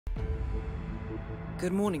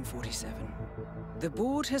Good morning, 47. The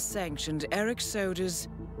board has sanctioned Erich Soders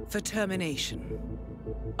for termination.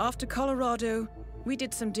 After Colorado, we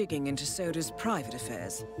did some digging into Soders' private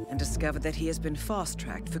affairs and discovered that he has been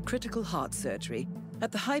fast-tracked for critical heart surgery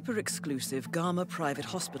at the hyper-exclusive Gama Private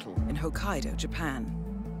Hospital in Hokkaido, Japan.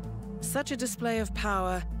 Such a display of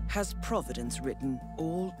power has Providence written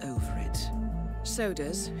all over it.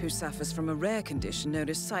 Soders, who suffers from a rare condition known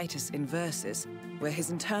as Situs Inversus, where his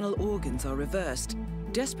internal organs are reversed,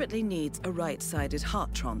 desperately needs a right-sided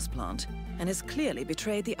heart transplant and has clearly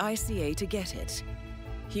betrayed the ICA to get it.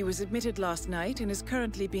 He was admitted last night and is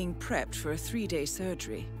currently being prepped for a 3-day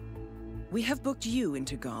surgery. We have booked you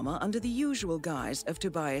into Gama under the usual guise of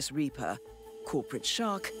Tobias Reaper, corporate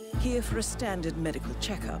shark, here for a standard medical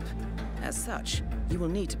checkup. As such, you will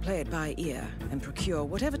need to play it by ear and procure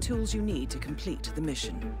whatever tools you need to complete the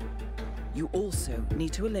mission. You also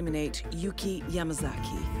need to eliminate Yuki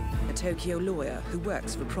Yamazaki, a Tokyo lawyer who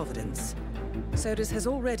works for Providence. Soders has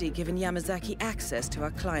already given Yamazaki access to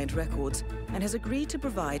our client records and has agreed to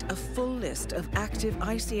provide a full list of active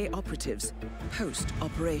ICA operatives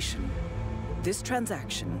post-operation. This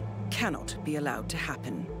transaction cannot be allowed to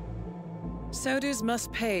happen. Soders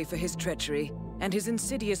must pay for his treachery, and his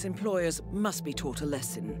insidious employers must be taught a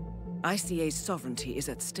lesson. ICA's sovereignty is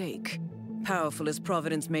at stake. Powerful as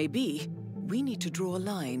Providence may be, we need to draw a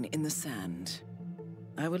line in the sand.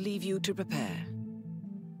 I will leave you to prepare.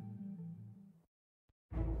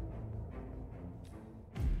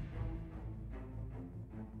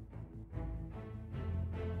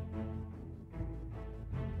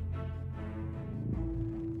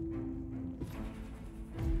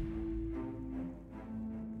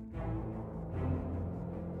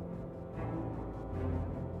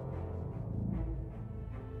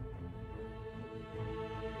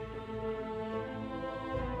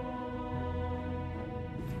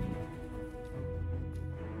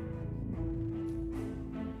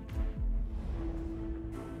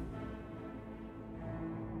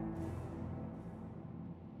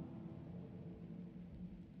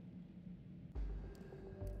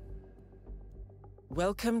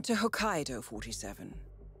 Welcome to Hokkaido, 47.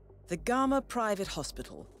 The Gama Private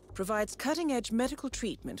Hospital provides cutting-edge medical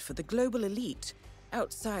treatment for the global elite,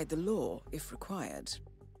 outside the law if required.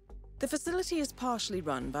 The facility is partially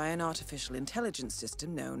run by an artificial intelligence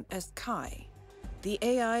system known as Kai. The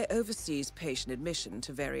AI oversees patient admission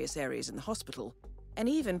to various areas in the hospital and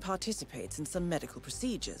even participates in some medical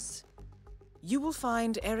procedures. You will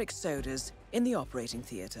find Erich Soders in the operating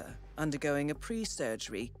theater, undergoing a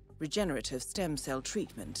pre-surgery regenerative stem cell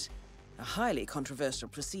treatment, a highly controversial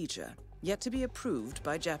procedure, yet to be approved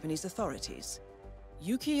by Japanese authorities.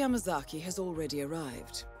 Yuki Yamazaki has already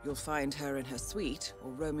arrived. You'll find her in her suite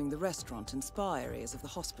or roaming the restaurant and spa areas of the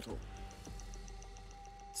hospital.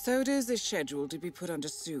 Soders is scheduled to be put under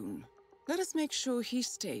soon. Let us make sure he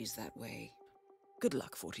stays that way. Good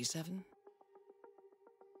luck, 47.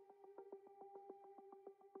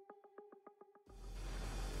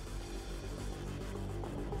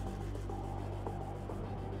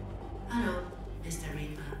 Hello, Mr.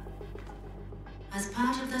 Reaper. As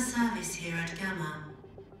part of the service here at Gamma,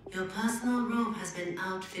 your personal robe has been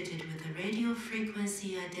outfitted with a radio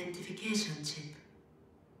frequency identification chip.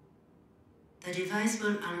 The device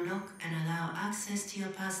will unlock and allow access to your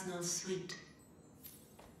personal suite.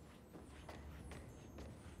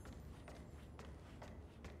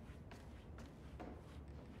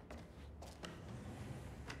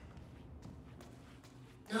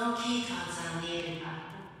 No key cards are needed.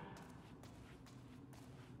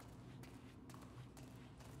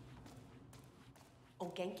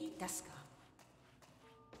 O genki desu ka?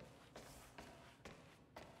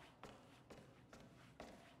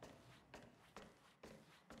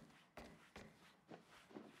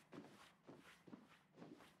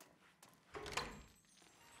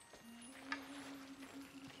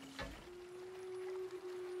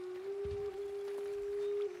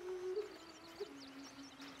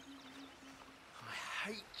 I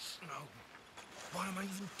hate snow. Why am I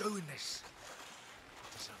even doing this?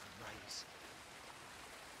 I deserve a raise.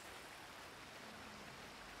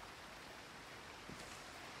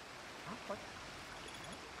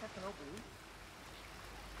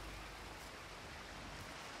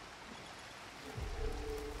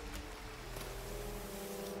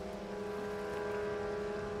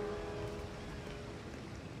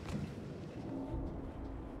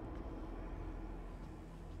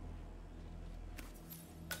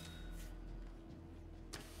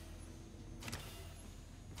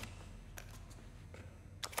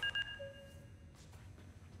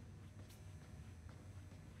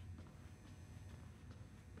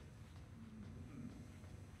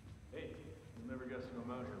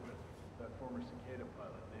 I'm out here with. That former cicada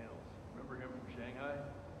pilot, Nails. Remember him from Shanghai?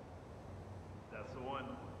 That's the one.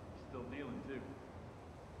 He's still dealing, too.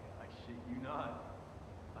 I shit you not.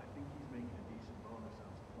 I think he's making a decent bonus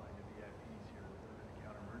on supplying to VIPs here with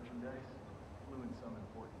over-the-counter merchandise. Flew in some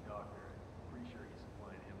important doctor. Pretty sure he's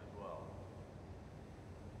supplying him as well.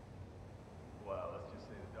 Well, let's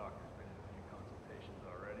just say the doctor's been in a few consultations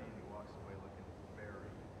already, and he walks away looking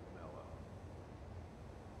very mellow.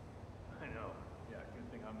 I know. Yeah, good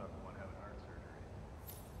thing I'm not the one having heart surgery.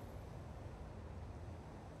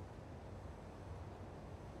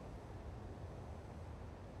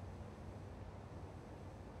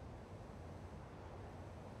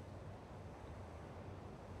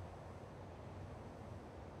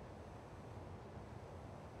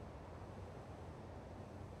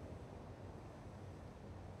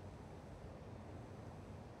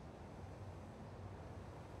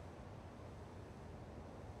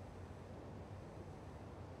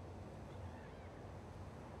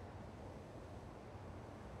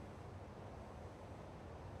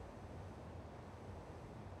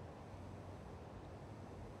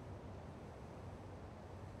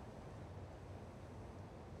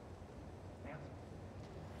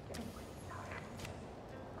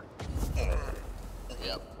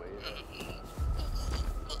 Yep.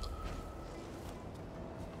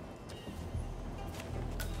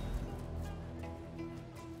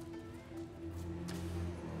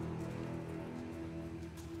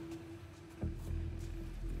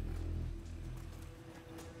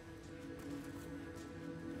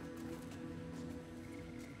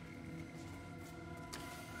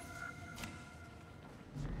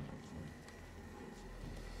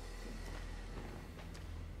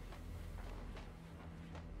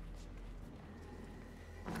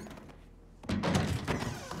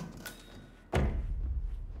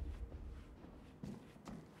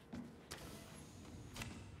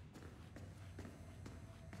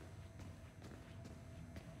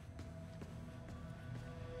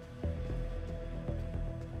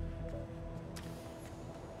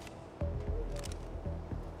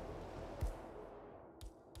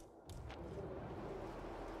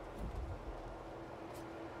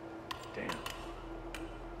 Damn.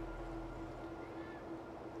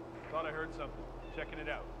 Thought I heard something. Checking it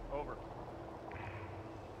out. Over.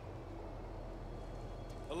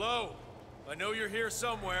 Hello? I know you're here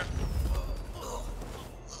somewhere.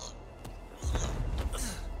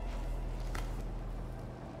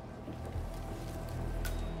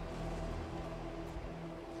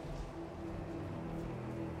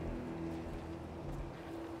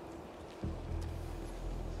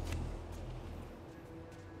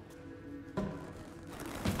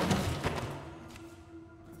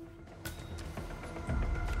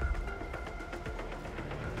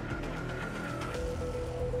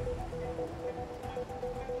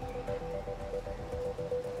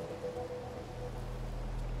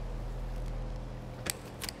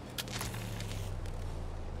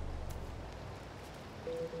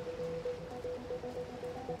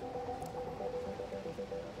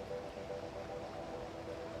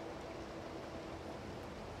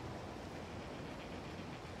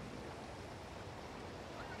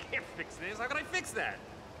 I can't fix this. How can I fix that?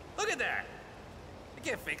 Look at that. I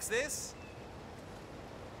can't fix this.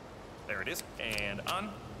 There it is. And on.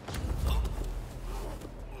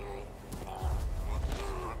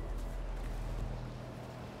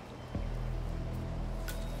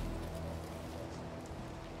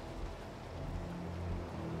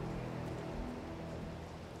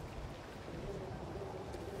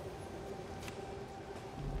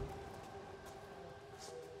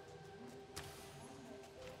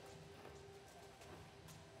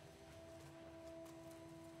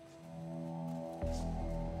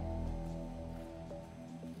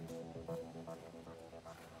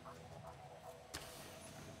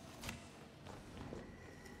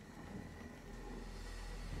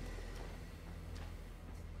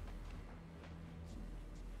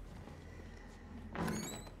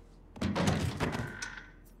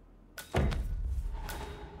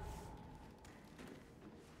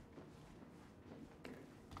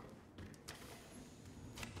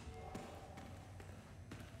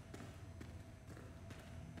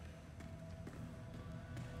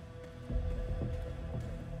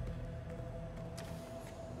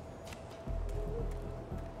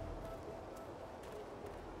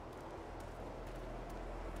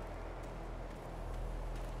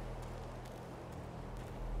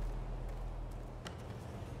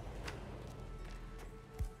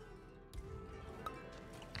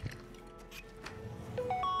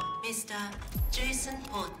 Mr. Jason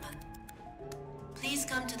Portman, please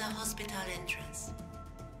come to the hospital entrance.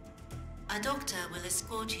 A doctor will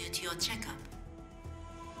escort you to your checkup.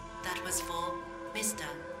 That was for Mr.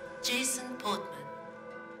 Jason Portman.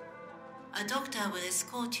 A doctor will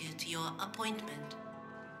escort you to your appointment.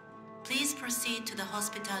 Please proceed to the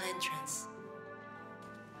hospital entrance.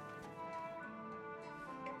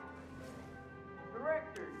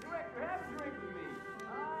 Director, have a drink with me.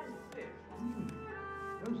 I insist.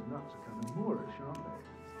 Those nuts are kind of Moorish, aren't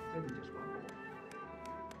they? Maybe just one more.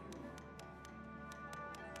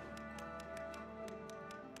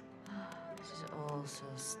 This is all so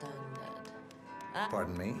standard.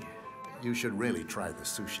 Pardon me? You should really try the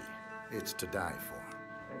sushi. It's to die for.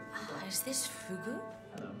 Is this fugu?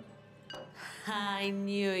 I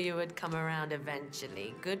knew you would come around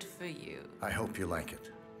eventually. Good for you. I hope you like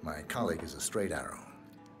it. My colleague is a straight arrow.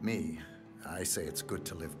 Me, I say it's good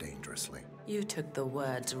to live dangerously. You took the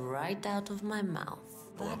words right out of my mouth.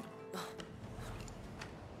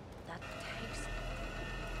 That tastes...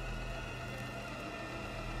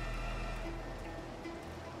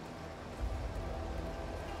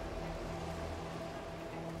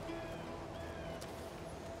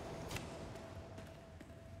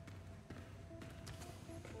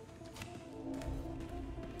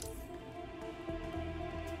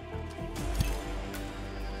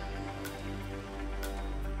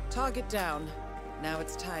 Target down. Now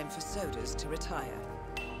it's time for Soders to retire.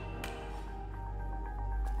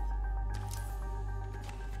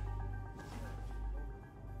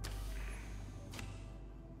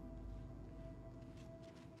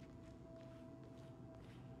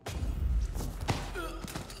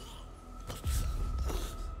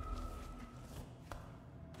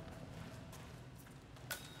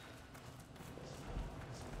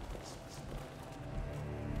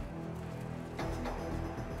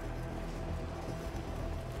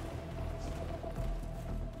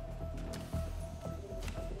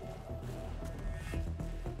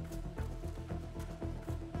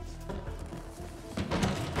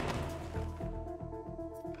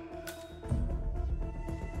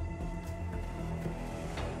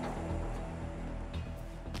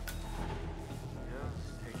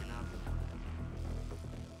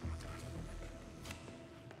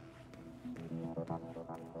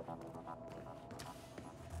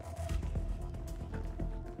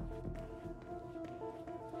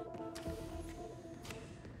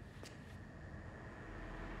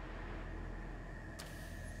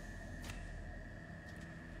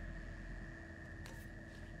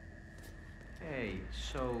 Hey,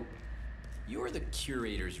 so you're the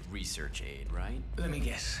curator's research aide, right? Let me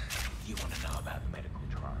guess. You want to know about the medical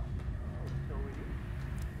trial?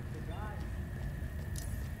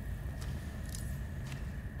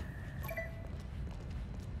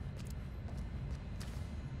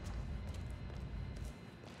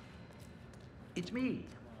 It's me.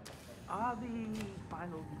 Are the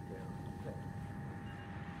final details clear?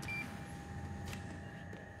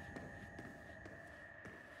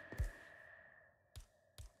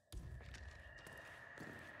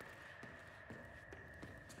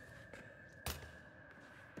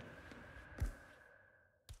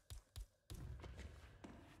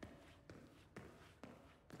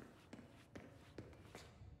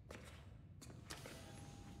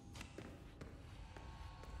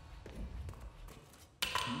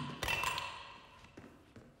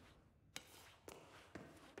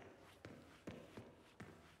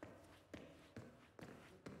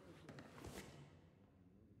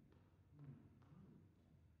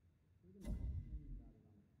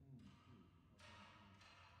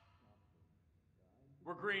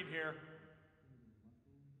 We're green here.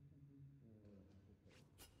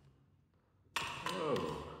 Whoa.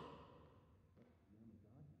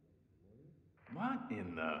 What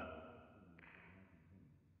in the...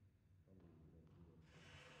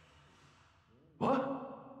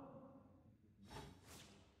 What?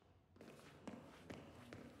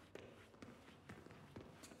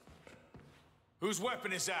 Whose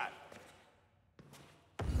weapon is that?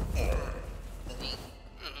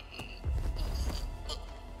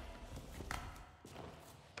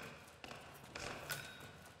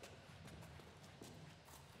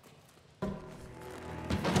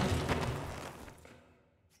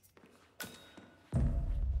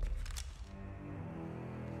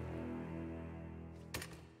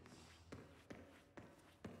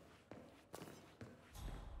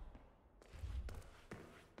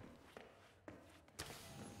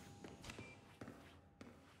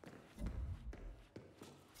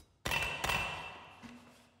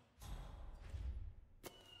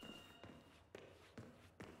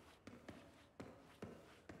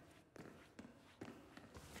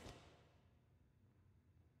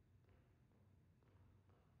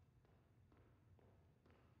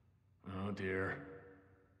 Oh dear.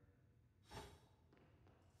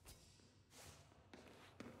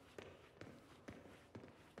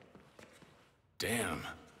 Damn.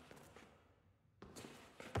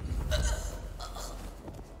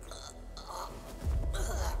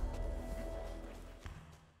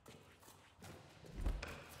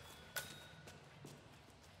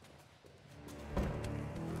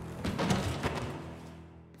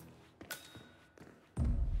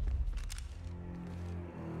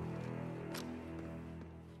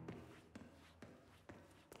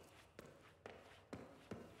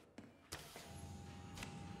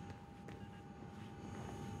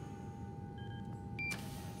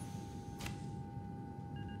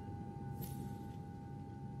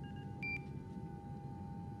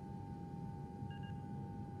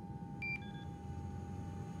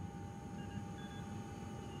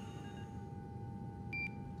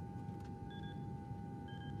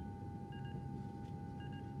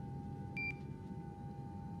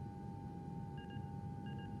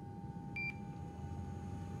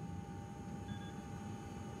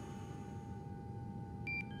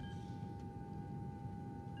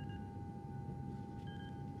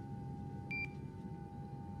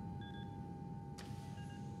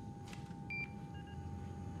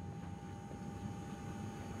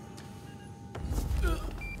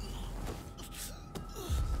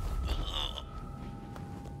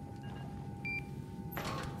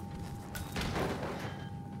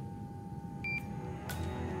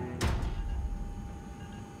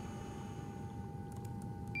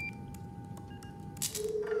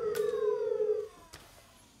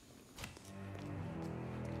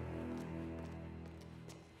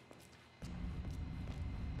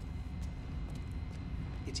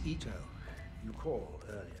 It's Ito. You called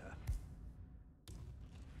earlier.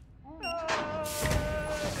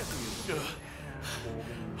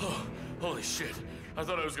 Oh, holy shit. I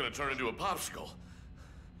thought I was gonna turn into a popsicle.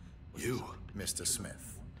 You. Mr.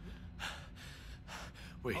 Smith.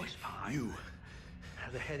 Wait, Oh, it's fine. you.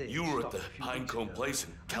 The headache You were at stopped the a few Pinecone weeks place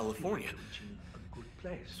ago. in California. A good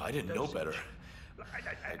place. If I didn't know better,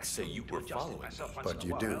 I'd say you were adjusted following me. myself once But in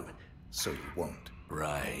you a do, while. so you won't.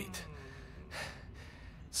 Right.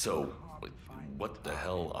 So, what the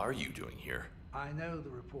hell are you doing here? I know the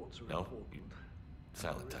reports are No? important.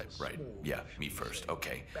 Silent There type, is a right. small Yeah, me shall we first. say,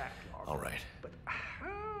 Okay. backlog. All right. But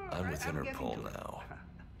I'm with getting Interpol to it. now.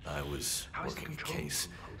 I was How is the working a control case,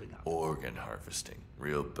 room holding up? organ harvesting,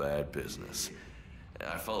 real bad business.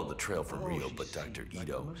 I followed the trail from Rio, she but Dr. seemed like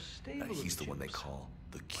Ito, the most stable of he's the one they Jews. call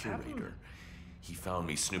the happened? curator. He found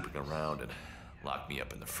me snooping around and locked me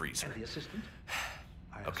up in the freezer. And the assistant?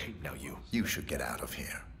 I Okay, assume now it you. was. You should get out of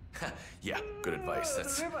here. Yeah, good advice. The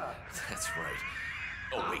That's river. right.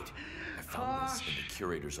 Oh wait, I found this in the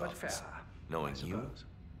curator's But office. fair, Knowing I you, suppose.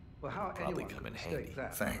 Well, how probably anyone come could in mistake handy.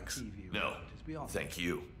 that for a Thanks. TV no, remote is beyond me. thank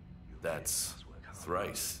you. That's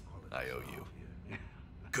thrice I owe you.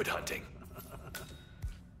 Good hunting.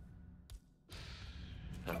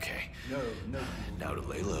 Okay, No, now to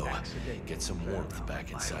lay low, get some warmth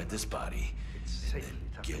back inside this body, It's and safely then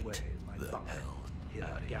tucked get away in my the bunk hell here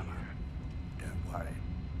out at of Gamma. here. Don't worry.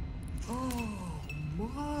 Oh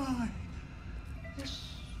my!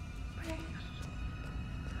 This place.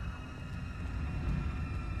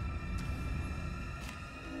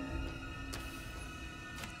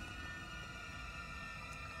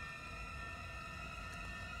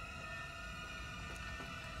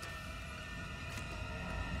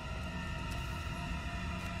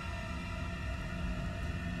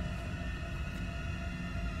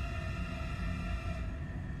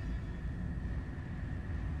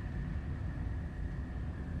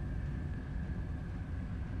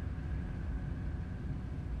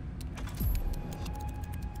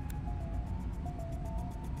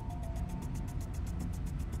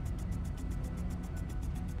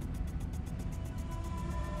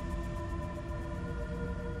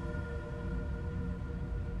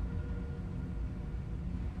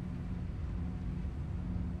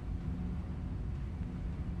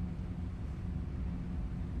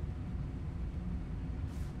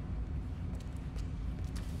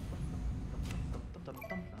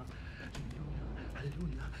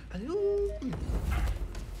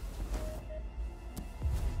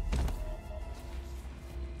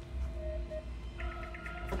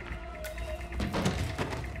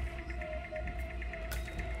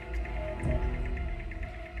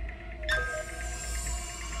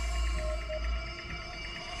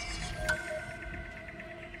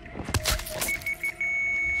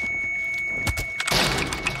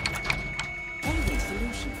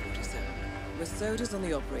 Solution 47 with Soders on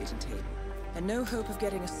the operating table, and no hope of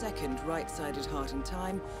getting a second right-sided heart in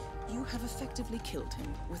time, You have effectively killed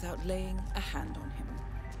him without laying a hand on him.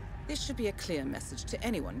 This should be a clear message to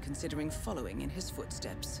anyone considering following in his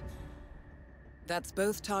footsteps. That's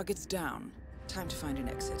both targets down. Time to find an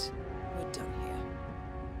exit. We're done here.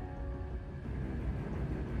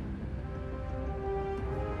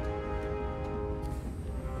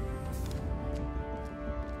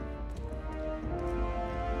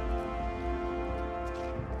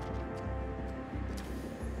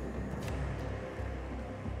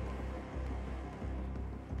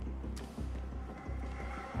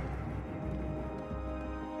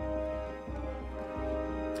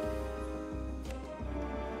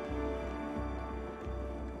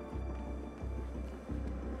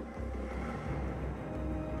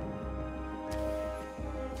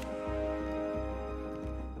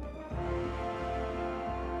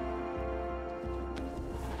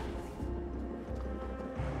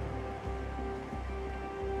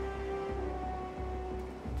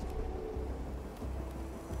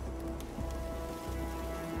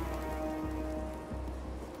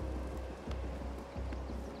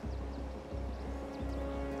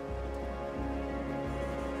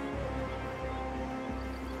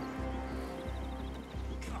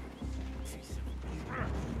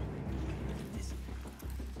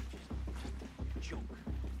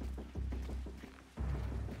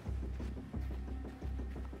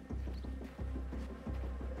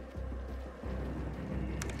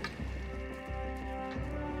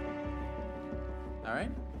 All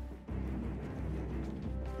right.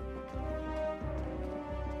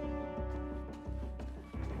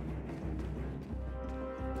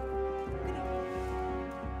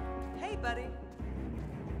 Hey, buddy.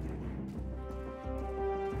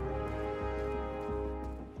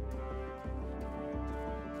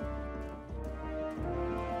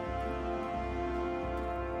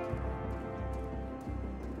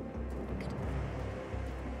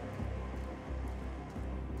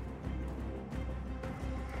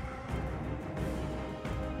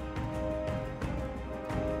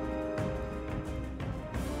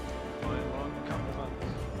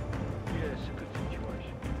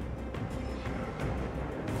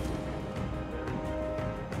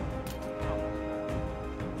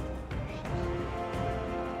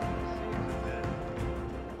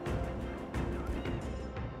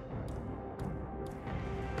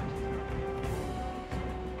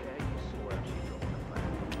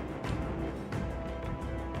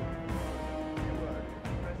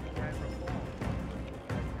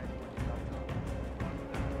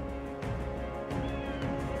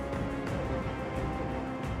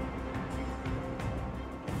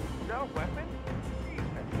 Weapon? Jesus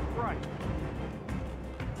Christ.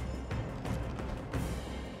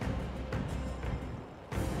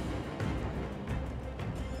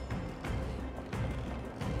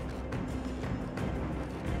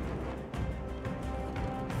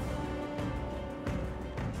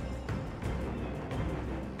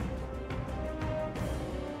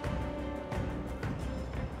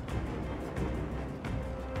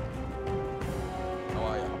 How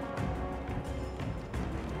are you?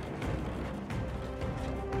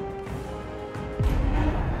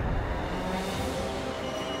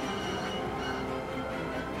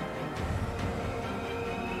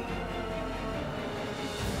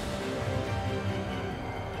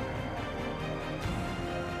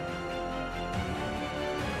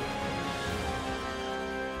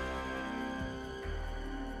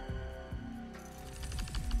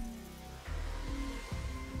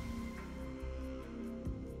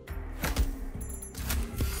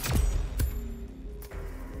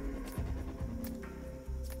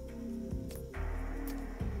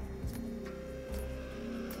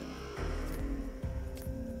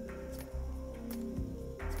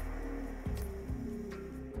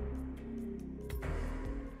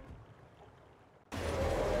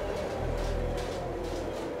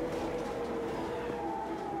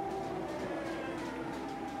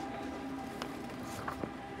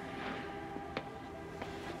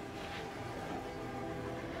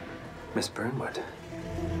 Miss Burnwood.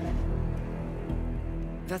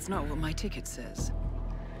 That's not what my ticket says.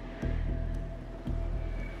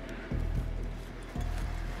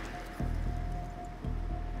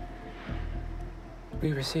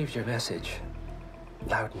 We received your message.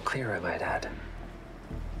 Loud and clear, I might add.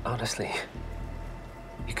 Honestly,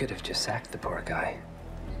 you could have just sacked the poor guy.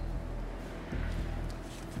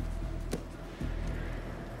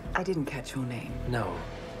 I didn't catch your name. No,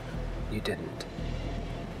 you didn't.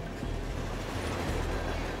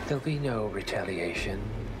 There'll be no retaliation,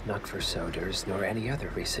 not for Soders, nor any other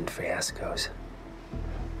recent fiascos.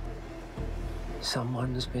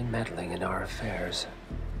 Someone's been meddling in our affairs.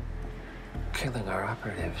 killing our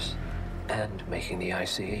operatives and making the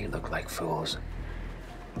ICA look like fools.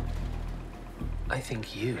 I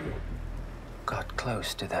think you got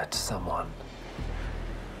close to that someone.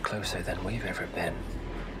 Closer than we've ever been.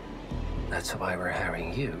 That's why we're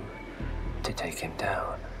hiring you to take him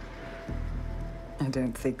down. I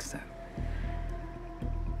don't think so.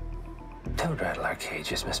 Don't rattle our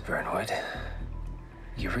cages, Miss Burnwood.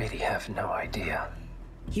 You really have no idea.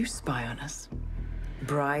 You spy on us,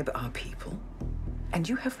 bribe our people, and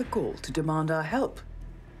you have the gall to demand our help.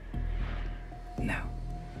 No.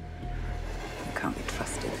 You can't be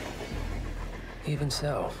trusted. Even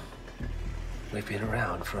so, we've been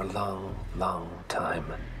around for a long, long time.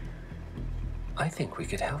 I think we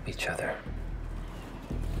could help each other.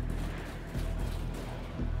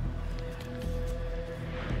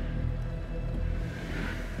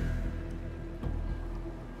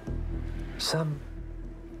 Some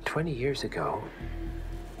 20 years ago,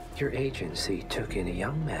 your agency took in a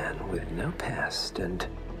young man with no past and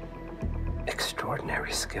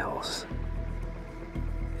extraordinary skills.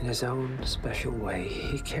 In his own special way,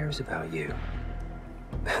 he cares about you,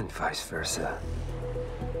 and vice versa.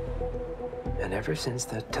 And ever since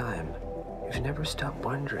that time, you've never stopped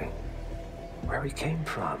wondering where he came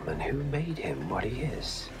from and who made him what he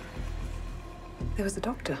is. There was a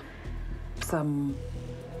doctor. Some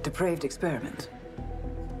depraved experiment.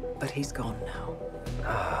 But he's gone now.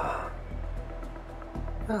 Ah.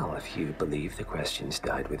 Well, if you believe the questions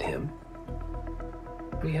died with him,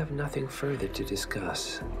 we have nothing further to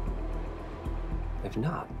discuss. If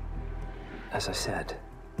not, as I said,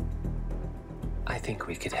 I think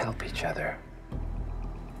we could help each other.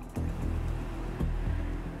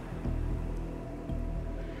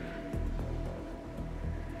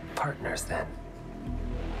 Partners, then.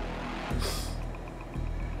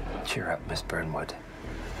 Cheer up, Miss Burnwood.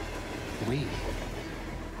 We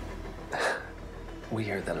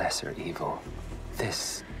are the lesser evil.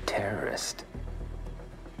 This terrorist,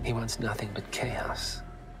 he wants nothing but chaos.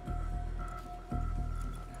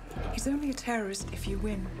 He's only a terrorist if you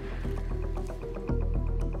win.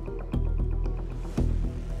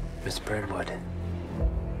 Miss Burnwood,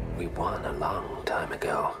 we won a long time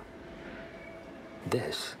ago.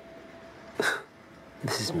 This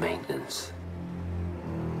is maintenance.